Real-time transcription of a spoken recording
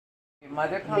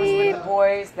Mother comes with the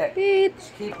boys that keep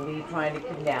trying to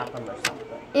kidnap them or something.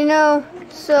 You know,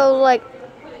 so like,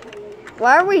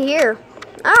 why are we here?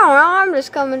 I don't know. I'm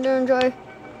just coming to enjoy.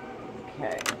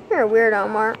 Okay. You're a weirdo,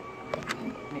 Mark.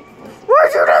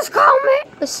 Where'd you just call me?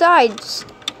 Besides,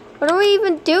 what are we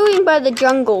even doing by the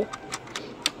jungle?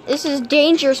 This is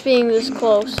dangerous being this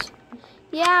close.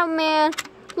 Yeah, man.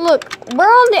 Look, we're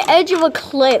on the edge of a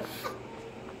cliff.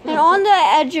 And on the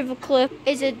edge of a cliff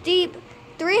is a deep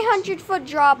 300-foot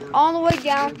drop all the way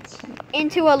down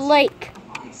into a lake.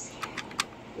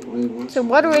 So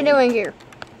what are we doing here?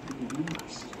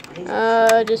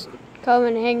 Just come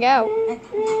and hang out.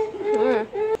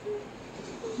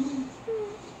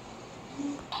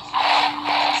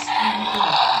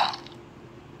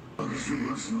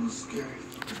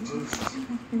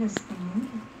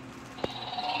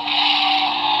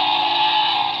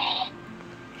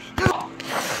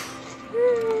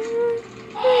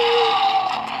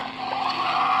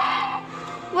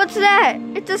 What's that?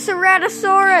 It's a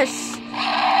ceratosaurus.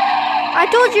 I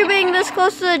told you being this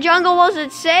close to the jungle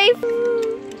wasn't safe.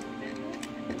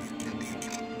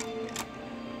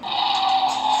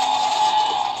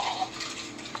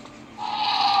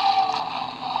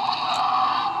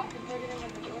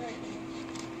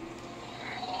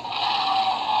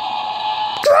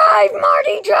 Drive,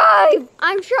 Marty, drive!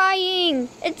 I'm trying.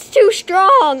 It's too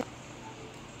strong.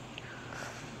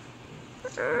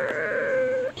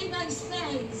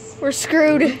 We're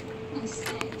screwed.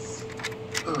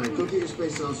 Alright, go get your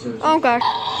space downstairs. Oh gosh.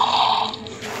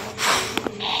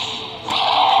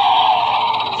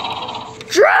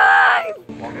 Drive!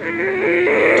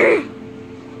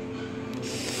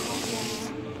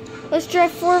 Let's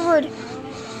drive forward.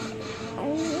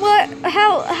 What?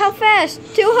 How fast?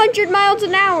 200 miles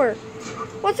an hour.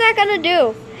 What's that gonna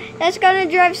do? That's gonna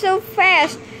drive so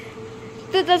fast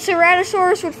that the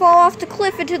ceratosaurus would fall off the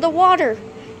cliff into the water.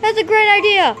 That's a great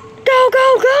idea. Go,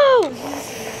 go, go!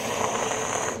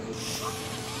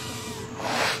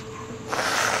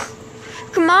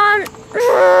 Come on.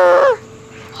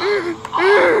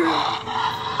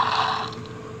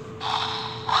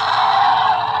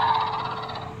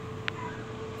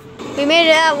 We made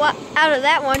it out of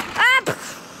that one. Ah!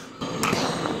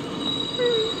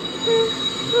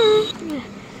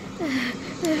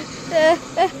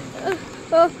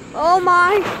 Oh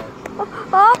my.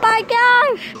 Oh my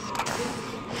gosh.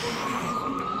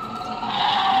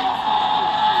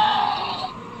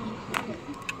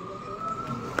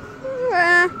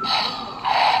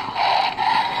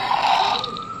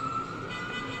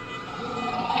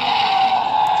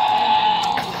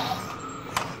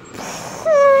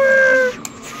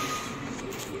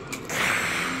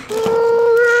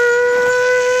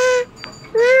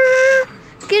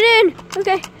 Get in.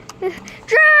 Okay.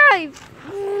 Drive.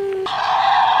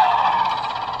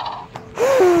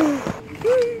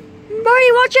 Marty,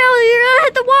 watch out. You're gonna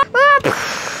hit the wall.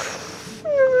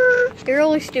 You're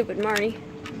really stupid, Marty.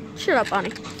 Shut up,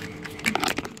 Bonnie.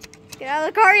 Get out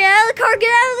of the car. Get out of the car.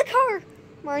 Get out of the car.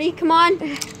 Marty, come on.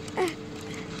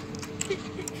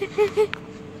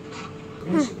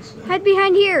 Hide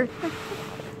behind here.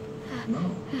 No.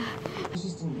 I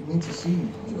just didn't mean to see you,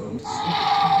 Joe.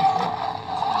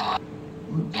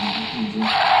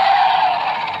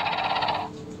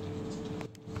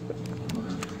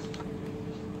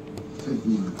 Take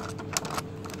me.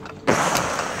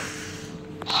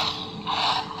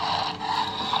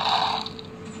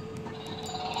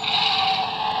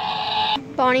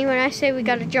 Bonnie, when I say we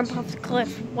gotta jump off the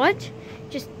cliff, what?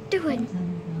 Just do it.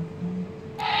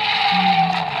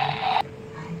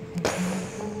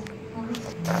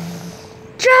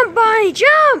 Jump, Bonnie,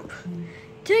 jump!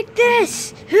 Take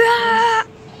this! Ah!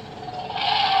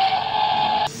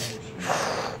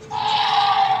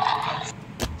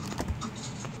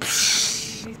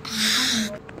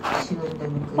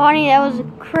 Bonnie, that was a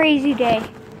crazy day.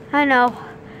 I know.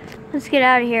 Let's get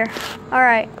out of here.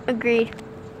 Alright, agreed.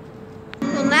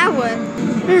 Well, now what?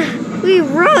 We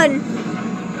run!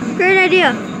 Great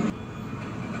idea.